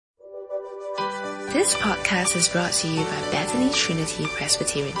This podcast is brought to you by Bethany Trinity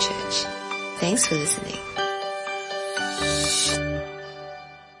Presbyterian Church. Thanks for listening.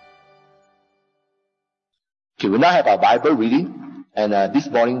 Okay, we now have our Bible reading, and this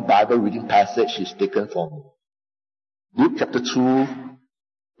morning Bible reading passage is taken from Luke chapter 2,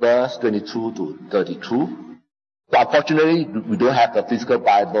 verse 22 to 32. So unfortunately, we don't have a physical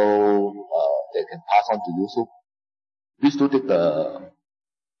Bible that can pass on to you, so please do take the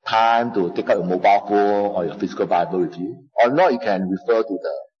time to take out your mobile phone or your physical Bible with you. Or not, you can refer to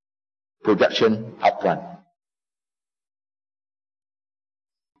the projection up front.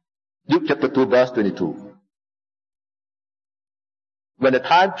 Luke chapter 2, verse 22. When the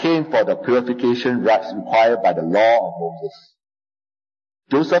time came for the purification rites required by the law of Moses,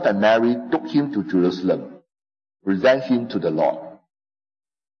 Joseph and Mary took him to Jerusalem, present him to the Lord.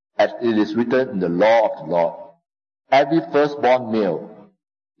 As it is written in the law of the Lord, every firstborn male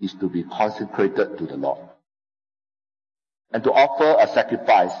is to be consecrated to the Lord, and to offer a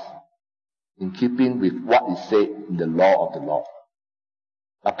sacrifice in keeping with what is said in the law of the Lord: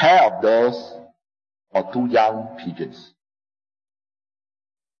 a pair of doves or 2 young pigeons.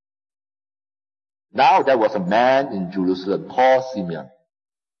 Now there was a man in Jerusalem called Simeon,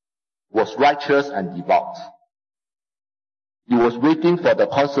 who was righteous and devout. He was waiting for the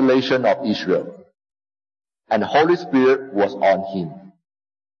consolation of Israel, and the Holy Spirit was on him.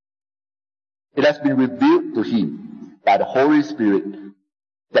 It has been revealed to him by the Holy Spirit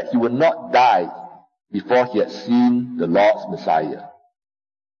that he would not die before he had seen the Lord's Messiah.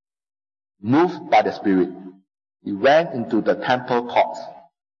 Moved by the Spirit, he went into the temple courts.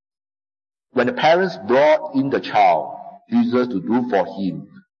 When the parents brought in the child, Jesus, to do for him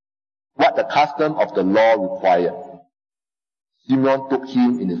what the custom of the law required, Simeon took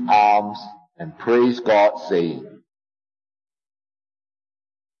him in his arms and praised God, saying,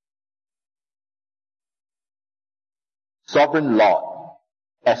 "Sovereign Lord,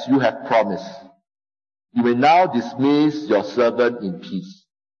 as you have promised, you may now dismiss your servant in peace.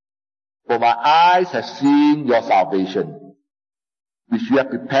 For my eyes have seen your salvation, which you have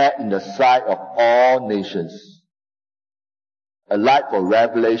prepared in the sight of all nations, a light for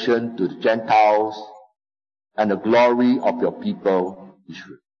revelation to the Gentiles and the glory of your people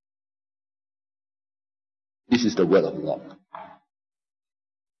Israel." This is the word of the Lord.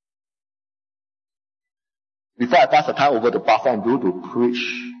 Before I pass the time over to Pastor Andrew to preach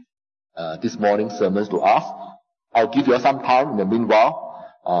this morning's sermons to us, I'll give you some time in the meanwhile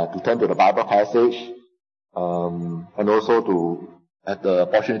to turn to the Bible passage and also to have the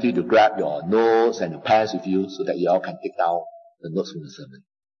opportunity to grab your notes and your pens with you so that you all can take down the notes from the sermon.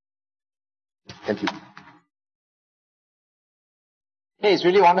 Thank you. Hey, it's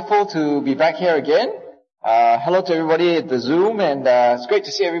really wonderful to be back here again. Hello to everybody at the Zoom, and it's great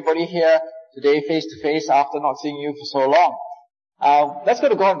to see everybody here today face to face after not seeing you for so long. Let's go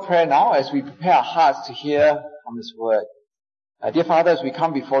to God in prayer now as we prepare our hearts to hear from His Word. Dear Father, as we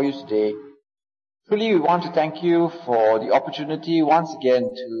come before you today, truly we want to thank you for the opportunity once again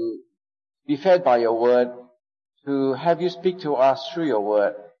to be fed by your Word, to have you speak to us through your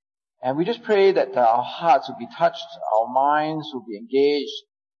Word. And we just pray that our hearts will be touched, our minds will be engaged,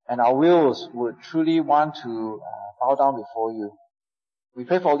 and our wills would truly want to bow down before you. We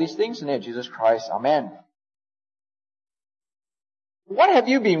pray for all these things in the name of Jesus Christ. Amen. What have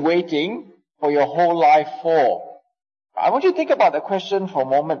you been waiting for your whole life for? I want you to think about that question for a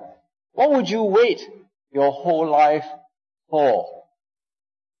moment. What would you wait your whole life for?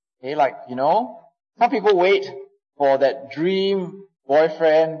 Okay, some people wait for that dream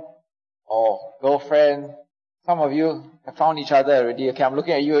boyfriend or girlfriend. Some of you have found each other already. Okay, I'm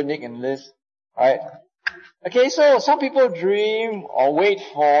looking at you, Nick and Liz. Alright. Okay, so some people dream or wait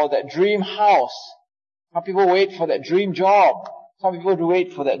for that dream house. Some people wait for that dream job. Some people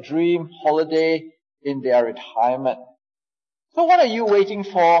wait for that dream holiday in their retirement. So what are you waiting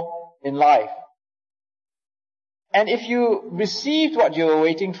for in life? And if you received what you were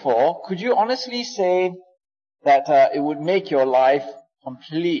waiting for, could you honestly say that it would make your life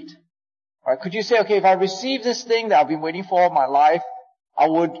complete? Or could you say, okay, if I receive this thing that I've been waiting for in my life, I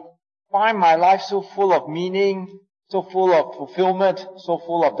would find my life so full of meaning, so full of fulfillment, so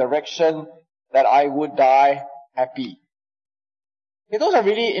full of direction, that I would die happy? Okay, those are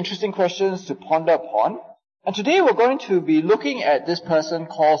really interesting questions to ponder upon. And today we're going to be looking at this person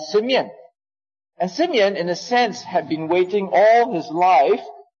called Simeon. And Simeon, in a sense, had been waiting all his life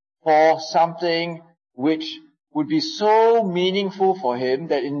for something which would be so meaningful for him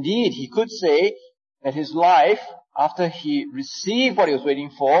that indeed he could say that his life, after he received what he was waiting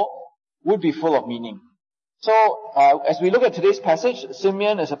for, would be full of meaning. So, as we look at today's passage,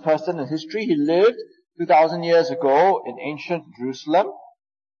 Simeon is a person in history. He lived 2,000 years ago in ancient Jerusalem.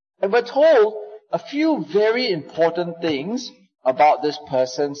 And we're told a few very important things about this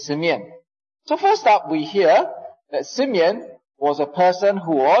person, Simeon. So first up, we hear that Simeon was a person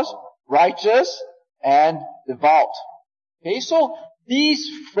who was righteous and devout. Okay, so these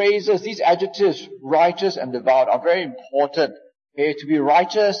phrases, these adjectives, righteous and devout, are very important. Okay, to be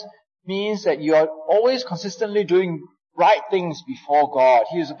righteous means that you are always consistently doing right things before God.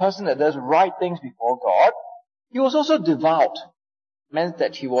 He is a person that does right things before God. He was also devout. Meant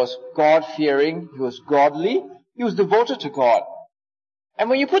that he was God-fearing, he was godly, he was devoted to God. And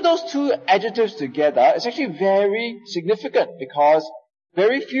when you put those two adjectives together, it's actually very significant because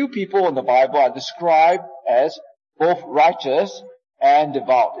very few people in the Bible are described as both righteous and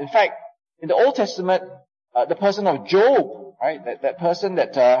devout. In fact, in the Old Testament, the person of Job, right, that person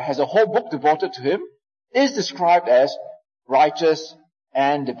that has a whole book devoted to him, is described as righteous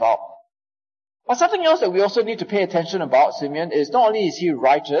and devout. But something else that we also need to pay attention about Simeon is not only is he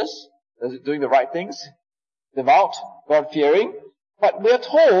righteous, doing the right things, devout, God-fearing, but we are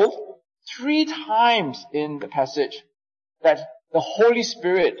told 3 times in the passage that the Holy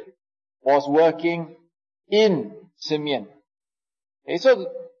Spirit was working in Simeon. Okay, so the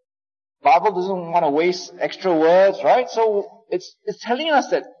Bible doesn't want to waste extra words, right? So it's telling us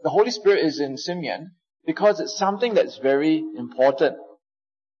that the Holy Spirit is in Simeon because it's something that's very important.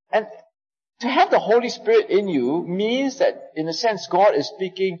 And to have the Holy Spirit in you means that, in a sense, God is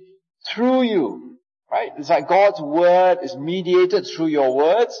speaking through you, right? It's like God's word is mediated through your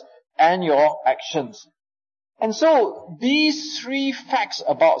words and your actions. And so, these 3 facts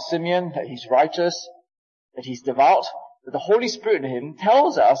about Simeon, that he's righteous, that he's devout, that the Holy Spirit in him,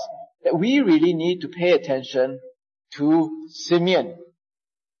 tells us that we really need to pay attention to Simeon.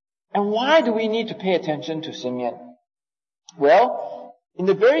 And why do we need to pay attention to Simeon? Well, in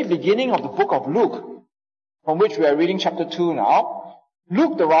the very beginning of the book of Luke, from which we are reading chapter 2 now,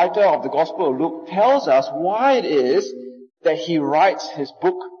 Luke, the writer of the Gospel of Luke, tells us why it is that he writes his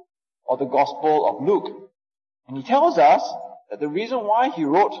book, or the Gospel of Luke. And he tells us that the reason why he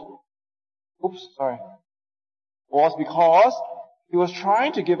wrote, was because he was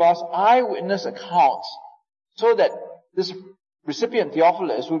trying to give us eyewitness accounts so that this recipient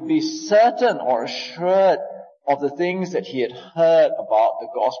Theophilus would be certain or assured of the things that he had heard about the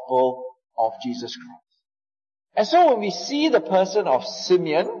gospel of Jesus Christ. And so when we see the person of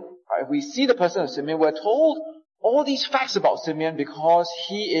Simeon, right, we're told all these facts about Simeon because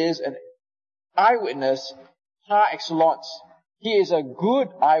he is an eyewitness par excellence. He is a good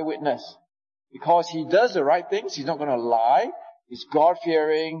eyewitness because he does the right things. He's not going to lie. He's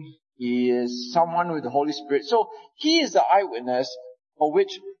God-fearing. He is someone with the Holy Spirit. So he is the eyewitness for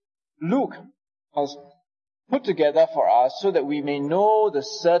which Luke has put together for us so that we may know the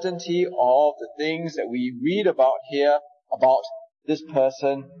certainty of the things that we read about here about this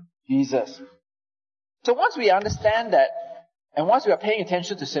person, Jesus. So once we understand that, and once we are paying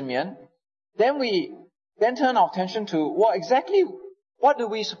attention to Simeon, then we turn our attention to what are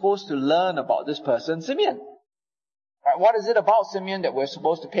we supposed to learn about this person, Simeon? Right, what is it about Simeon that we're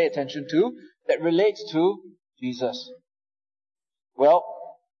supposed to pay attention to that relates to Jesus? Well,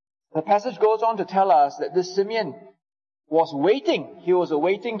 the passage goes on to tell us that this Simeon was waiting. He was a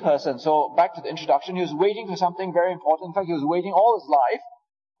waiting person. So back to the introduction, he was waiting for something very important. In fact, he was waiting all his life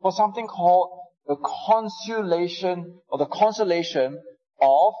for something called the consolation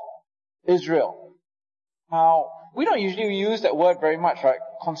of Israel. Now, we don't usually use that word very much, right?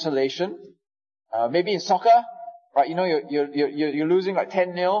 Consolation. Maybe in soccer, right? You know, you're losing like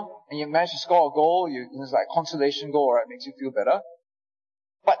 10-0 and you manage to score a goal. It's like consolation goal, right? It makes you feel better.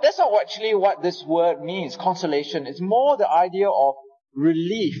 But that's not actually what this word means, consolation. It's more the idea of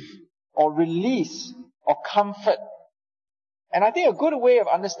relief or release or comfort. And I think a good way of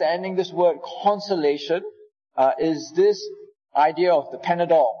understanding this word consolation is this idea of the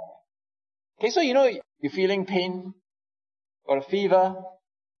Panadol. Okay, so you know you're feeling pain, got a fever,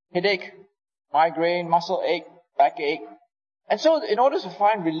 headache, migraine, muscle ache, backache. And so in order to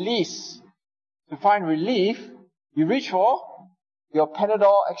find relief, you reach for your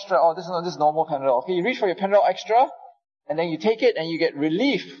Panadol Extra. Oh, this is not just normal Panadol. Okay, you reach for your Panadol Extra, and then you take it and you get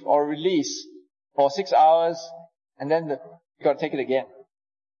relief or release for 6 hours, and then you got to take it again.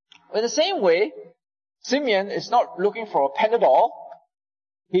 In the same way, Simeon is not looking for a Panadol.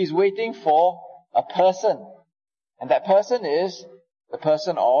 He's waiting for a person. And that person is the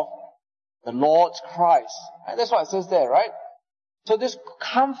person of the Lord Christ. And that's what it says there, right? So this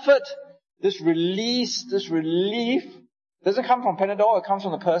comfort, this release, this relief doesn't come from Panadol, it comes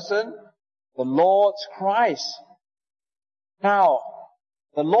from the person the Lord's Christ. Now,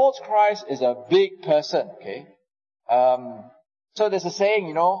 the Lord's Christ is a big person, okay? So there's a saying,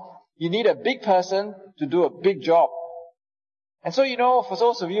 you need a big person to do a big job. And so, for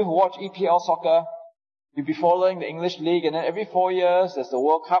those of you who watch EPL soccer, you'll be following the English League, and then every 4 years there's the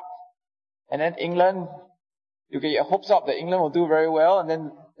World Cup, and then England, you get your hopes up that England will do very well, and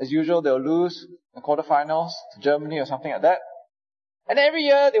then as usual they'll lose the quarterfinals to Germany or something like that. And every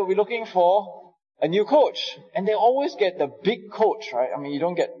year they'll be looking for a new coach, and they always get the big coach, right? I mean, you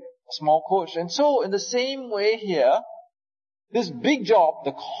don't get a small coach. And so in the same way here, this big job,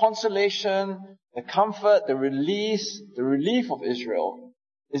 the consolation, the comfort, the relief of Israel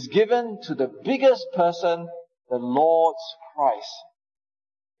is given to the biggest person, the Lord's Christ.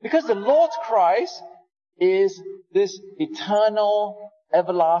 Because the Lord's Christ is this eternal,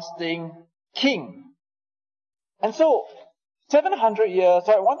 everlasting King. And so,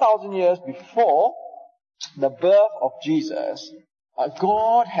 1,000 years before the birth of Jesus,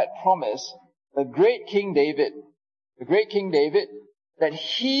 God had promised the great King David, that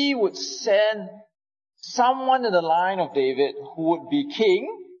he would send someone in the line of David who would be king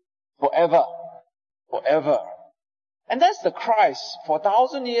forever. And that's the Christ. For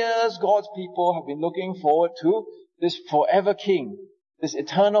 1,000 years, God's people have been looking forward to this forever King, this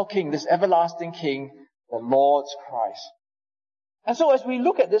eternal King, this everlasting King, the Lord's Christ. And so as we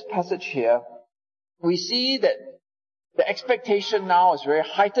look at this passage here, we see that the expectation now is very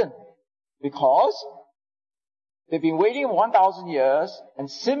heightened because they've been waiting 1,000 years,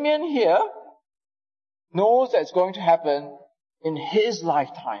 and Simeon here knows that it's going to happen in his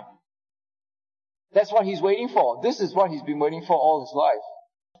lifetime. That's what he's waiting for. This is what he's been waiting for all his life.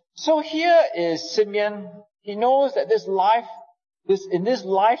 So here is Simeon. He knows that in his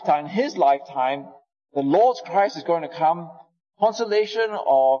lifetime, the Lord's Christ is going to come. Consolation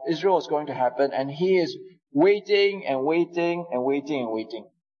of Israel is going to happen, and he is waiting and waiting and waiting and waiting.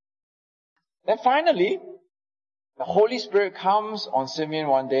 Then finally, the Holy Spirit comes on Simeon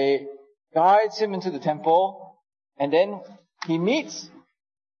one day, guides him into the temple, and then he meets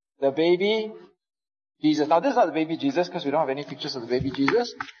the baby Jesus. Now this is not the baby Jesus because we don't have any pictures of the baby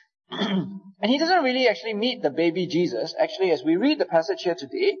Jesus. And he doesn't really actually meet the baby Jesus. Actually, as we read the passage here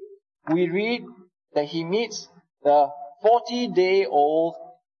today, we read that he meets the 40-day-old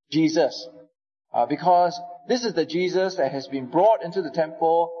Jesus. Because this is the Jesus that has been brought into the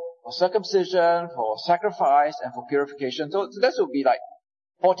temple for circumcision, for sacrifice, and for purification. So this will be like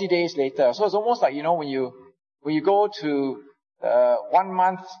 40 days later. So it's almost like, when you go to 1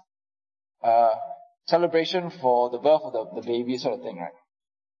 month celebration for the birth of the baby sort of thing, right?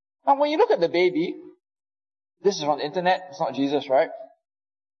 Now when you look at the baby, this is on the internet, it's not Jesus, right?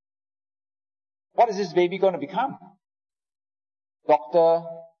 What is this baby going to become? Doctor,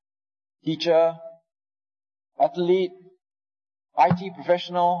 teacher, athlete, IT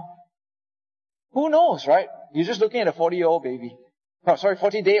professional. Who knows, right? You're just looking at a 40-day-old baby.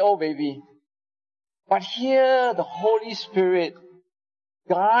 But here the Holy Spirit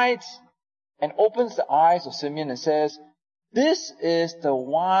guides and opens the eyes of Simeon and says, this is the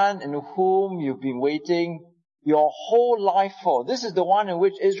one in whom you've been waiting your whole life for. This is the one in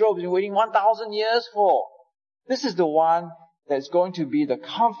which Israel has been waiting 1,000 years for. This is the one that's going to be the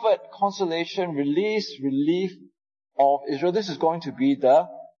comfort, consolation, relief of Israel. This is going to be the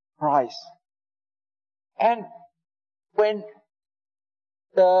Christ. And when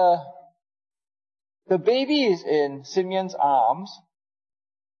the baby is in Simeon's arms,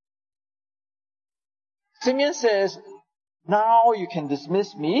 Simeon says, now you can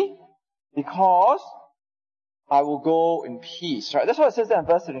dismiss me because I will go in peace. Right? That's what it says there in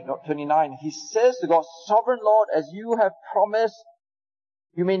verse 29. He says to God, Sovereign Lord, as you have promised,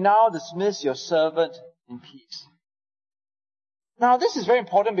 you may now dismiss your servant in peace. Now this is very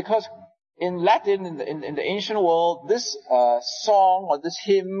important because in Latin, in the ancient world, this song or this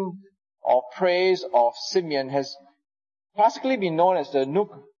hymn of praise of Simeon has classically been known as the Nunc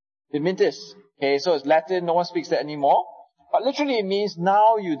Dimittis. Okay, so it's Latin, no one speaks that anymore. But literally it means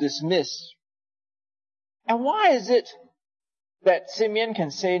now you dismiss. And why is it that Simeon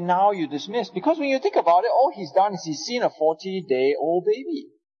can say now you dismiss? Because when you think about it, all he's done is he's seen a 40-day-old baby.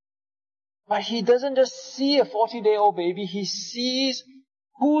 But he doesn't just see a 40-day-old baby, he sees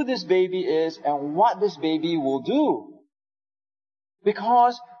who this baby is and what this baby will do.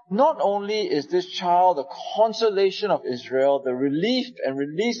 Because not only is this child the consolation of Israel, the relief and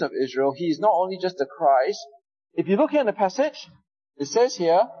release of Israel, he is not only just the Christ. If you look here in the passage, it says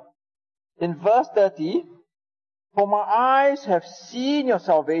here, in verse 30, for my eyes have seen your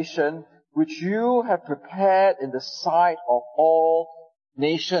salvation, which you have prepared in the sight of all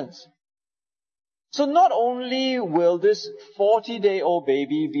nations. So not only will this 40-day-old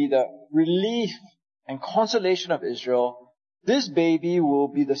baby be the relief and consolation of Israel, this baby will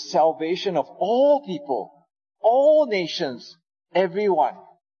be the salvation of all people, all nations, everyone.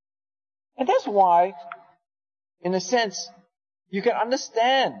 And that's why, in a sense, you can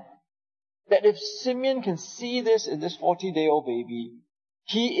understand that if Simeon can see this in this 40-day-old baby,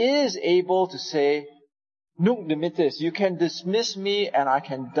 he is able to say, Nunc dimittis, you can dismiss me and I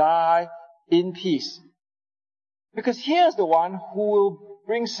can die in peace. Because here's the one who will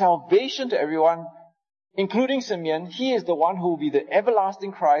bring salvation to everyone, including Simeon. He is the one who will be the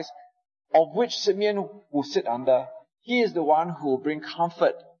everlasting Christ, of which Simeon will sit under. He is the one who will bring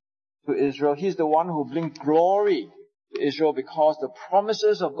comfort to Israel. He is the one who will bring glory to Israel, because the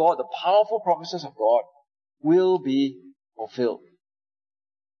promises of God, the powerful promises of God, will be fulfilled.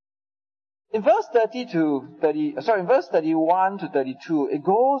 In verse 31 to 32, it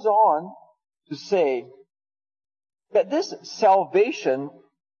goes on to say that this salvation,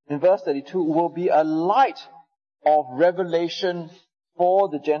 in verse 32, will be a light of revelation for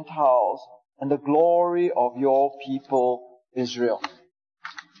the Gentiles and the glory of your people Israel.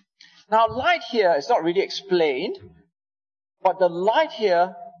 Now, light here is not really explained, but the light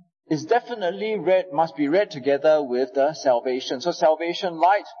here is definitely must be read together with the salvation. So salvation,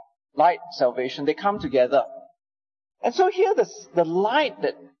 light, salvation, they come together. And so here the light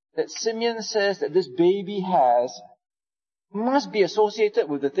that Simeon says that this baby has must be associated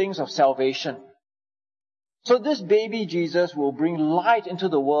with the things of salvation. So this baby Jesus will bring light into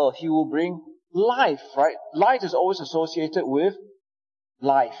the world. He will bring life, right? Light is always associated with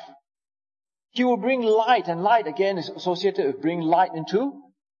life. He will bring light, and light again is associated with bring light into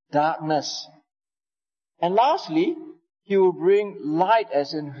darkness. And lastly, he will bring light,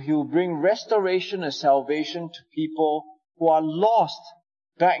 as in he will bring restoration and salvation to people who are lost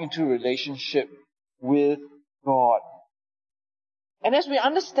back into relationship with God. And as we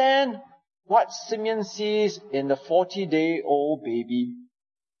understand what Simeon sees in the 40-day-old baby,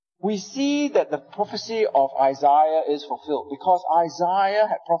 we see that the prophecy of Isaiah is fulfilled, because Isaiah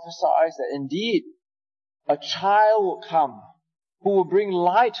had prophesied that indeed a child will come who will bring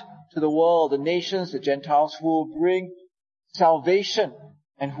light to the world, the nations, the Gentiles, who will bring salvation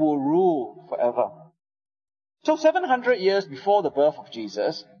and who will rule forever. So 700 years before the birth of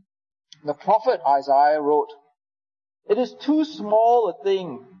Jesus, the prophet Isaiah wrote, "It is too small a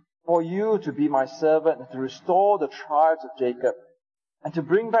thing for you to be my servant and to restore the tribes of Jacob and to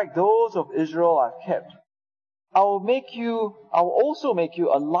bring back those of Israel I've kept. I will also make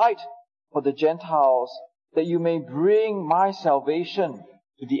you a light for the Gentiles, that you may bring my salvation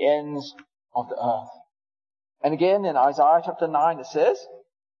to the ends of the earth." And again in Isaiah chapter 9 it says,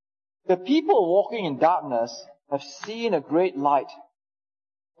 "The people walking in darkness have seen a great light.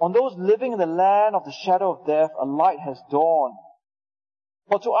 On those living in the land of the shadow of death, a light has dawned.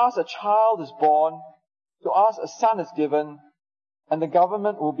 For to us a child is born, to us a son is given, and the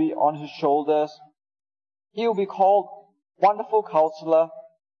government will be on his shoulders. He will be called Wonderful Counselor,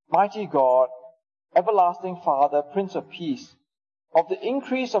 Mighty God, Everlasting Father, Prince of Peace. Of the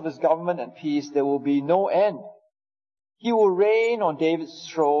increase of his government and peace there will be no end. He will reign on David's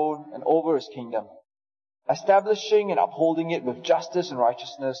throne and over his kingdom, establishing and upholding it with justice and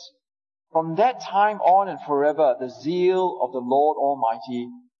righteousness. From that time on and forever, the zeal of the Lord Almighty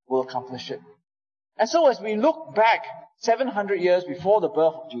will accomplish it." And so as we look back 700 years before the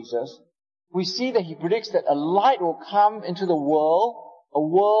birth of Jesus, we see that he predicts that a light will come into the world, a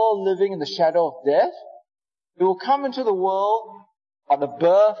world living in the shadow of death. It will come into the world at the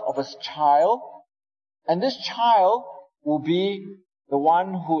birth of a child, and this child will be the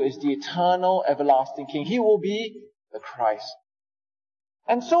one who is the eternal, everlasting King. He will be the Christ.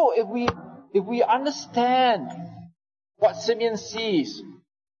 And so if we understand what Simeon sees,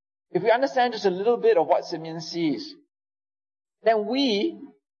 if we understand just a little bit of what Simeon sees, then we,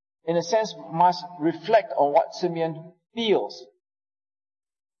 in a sense, must reflect on what Simeon feels.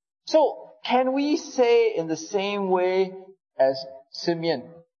 So, can we say in the same way as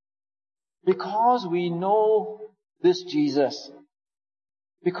Simeon, because we know this Jesus,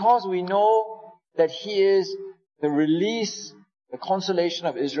 because we know that he is the release, the consolation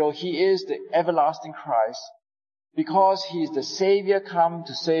of Israel, he is the everlasting Christ, because he is the Savior come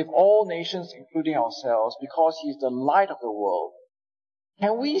to save all nations, including ourselves, because he is the light of the world,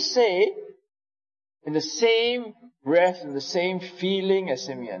 can we say in the same breath, in the same feeling as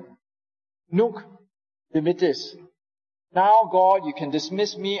Simeon, Nunc dimittis, now God, you can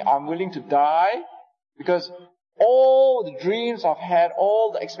dismiss me, I'm willing to die, because all the dreams I've had,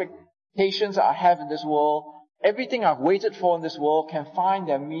 all the expectations I have in this world, everything I've waited for in this world can find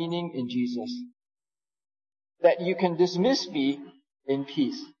their meaning in Jesus. that you can dismiss me in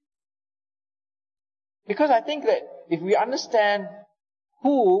peace. Because I think that if we understand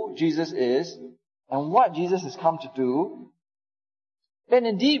who Jesus is and what Jesus has come to do, then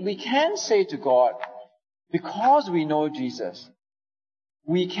indeed we can say to God, because we know Jesus,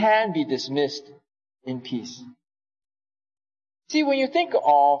 we can be dismissed in peace. See, when you think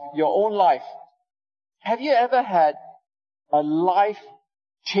of your own life, have you ever had a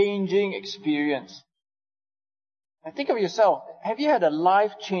life-changing experience? Now think of yourself. Have you had a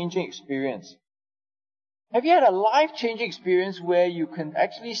life-changing experience? Have you had a life-changing experience where you can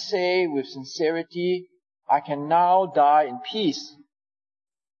actually say with sincerity, I can now die in peace?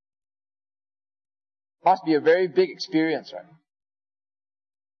 Must be a very big experience, right?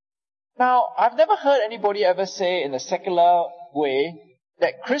 Now, I've never heard anybody ever say in a secular way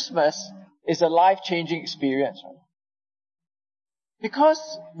that Christmas is a life-changing experience, right? Because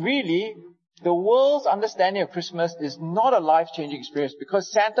really, the world's understanding of Christmas is not a life-changing experience,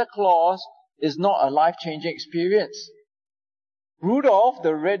 because Santa Claus is not a life-changing experience. Rudolph,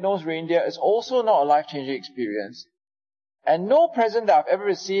 the red-nosed reindeer, is also not a life-changing experience. And no present that I've ever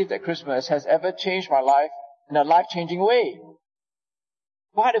received at Christmas has ever changed my life in a life-changing way.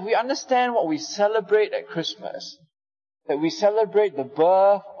 But if we understand what we celebrate at Christmas, that we celebrate the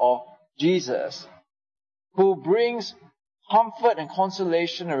birth of Jesus, who brings comfort and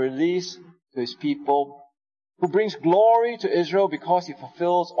consolation and release to his people, who brings glory to Israel because he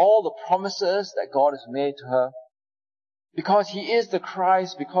fulfills all the promises that God has made to her, because he is the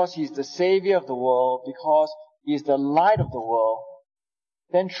Christ, because he is the Savior of the world, because he is the light of the world,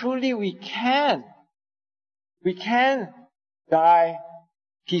 then truly we can die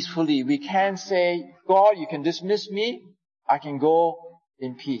peacefully. We can say, God, you can dismiss me, I can go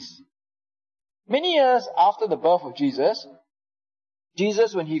in peace. Many years after the birth of Jesus,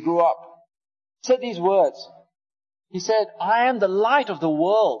 when he grew up, said these words. He said, I am the light of the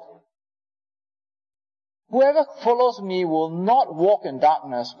world. Whoever follows me will not walk in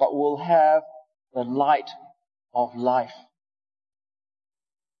darkness, but will have the light of life.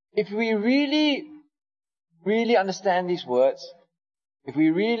 If we really, really understand these words, if we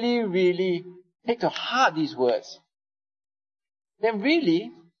really, really take to heart these words, then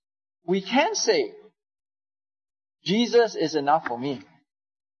really, we can say, Jesus is enough for me.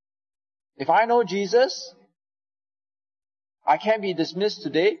 If I know Jesus, I can be dismissed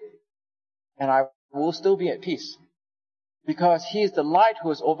today, and I will still be at peace. Because he is the light who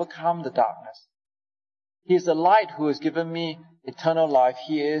has overcome the darkness. He is the light who has given me eternal life.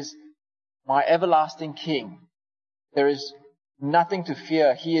 He is my everlasting King. There is nothing to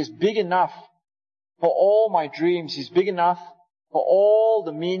fear. He is big enough for all my dreams. He's big enough for all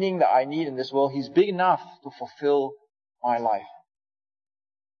the meaning that I need in this world. He's big enough to fulfill my life.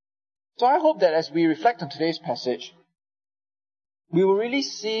 So I hope that as we reflect on today's passage, we will really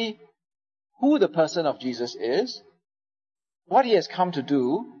see who the person of Jesus is, what he has come to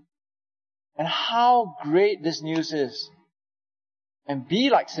do, and how great this news is. And be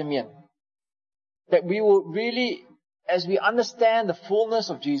like Simeon, that we will really, as we understand the fullness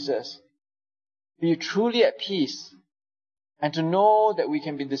of Jesus, be truly at peace, and to know that we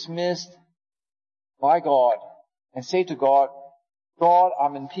can be dismissed by God and say to God, God,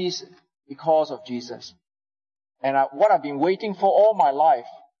 I'm in peace because of Jesus. And what I've been waiting for all my life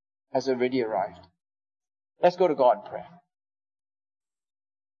has already arrived. Let's go to God in prayer.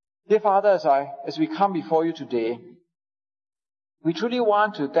 Dear Father, as we come before you today, we truly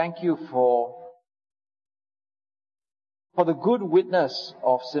want to thank you for the good witness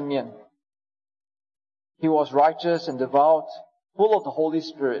of Simeon. He was righteous and devout, full of the Holy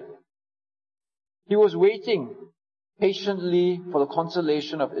Spirit. He was waiting patiently for the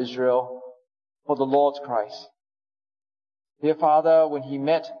consolation of Israel, for the Lord's Christ. Dear Father, when he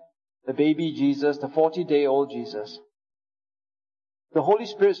met the baby Jesus, the 40-day-old Jesus, the Holy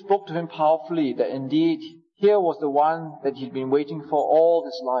Spirit spoke to him powerfully that indeed here was the one that he'd been waiting for all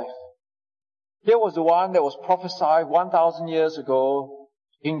his life. Here was the one that was prophesied 1,000 years ago,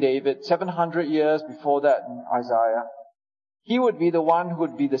 King David, 700 years before that in Isaiah. He would be the one who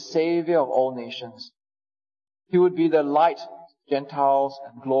would be the Savior of all nations. He would be the light of Gentiles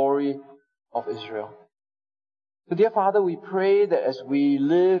and glory of Israel. So dear Father, we pray that as we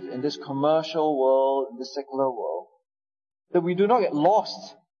live in this commercial world, in this secular world, that we do not get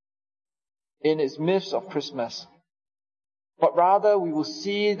lost in its myths of Christmas, but rather we will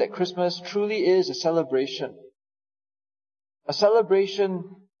see that Christmas truly is a celebration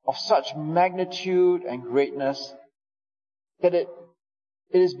of such magnitude and greatness that it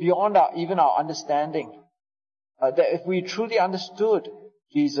is beyond even our understanding. That if we truly understood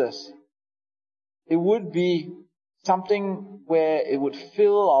Jesus, it would be something where it would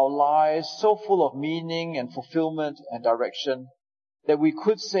fill our lives so full of meaning and fulfillment and direction that we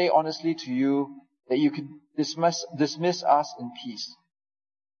could say honestly to you that you could dismiss us in peace.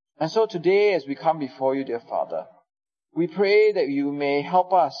 And so today, as we come before you, dear Father, we pray that you may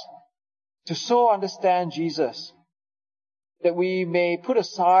help us to so understand Jesus, that we may put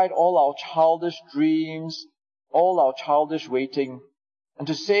aside all our childish dreams, all our childish waiting, and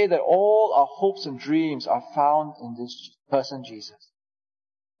to say that all our hopes and dreams are found in this person, Jesus.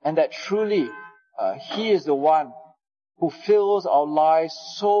 And that truly, He is the one who fills our lives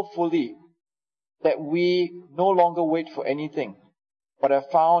so fully that we no longer wait for anything, but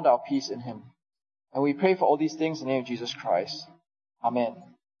have found our peace in Him. And we pray for all these things in the name of Jesus Christ. Amen.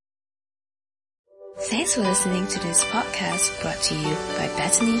 Thanks for listening to this podcast brought to you by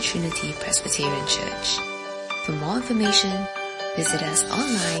Bethany Trinity Presbyterian Church. For more information, visit us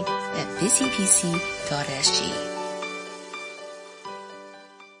online at busypc.sg.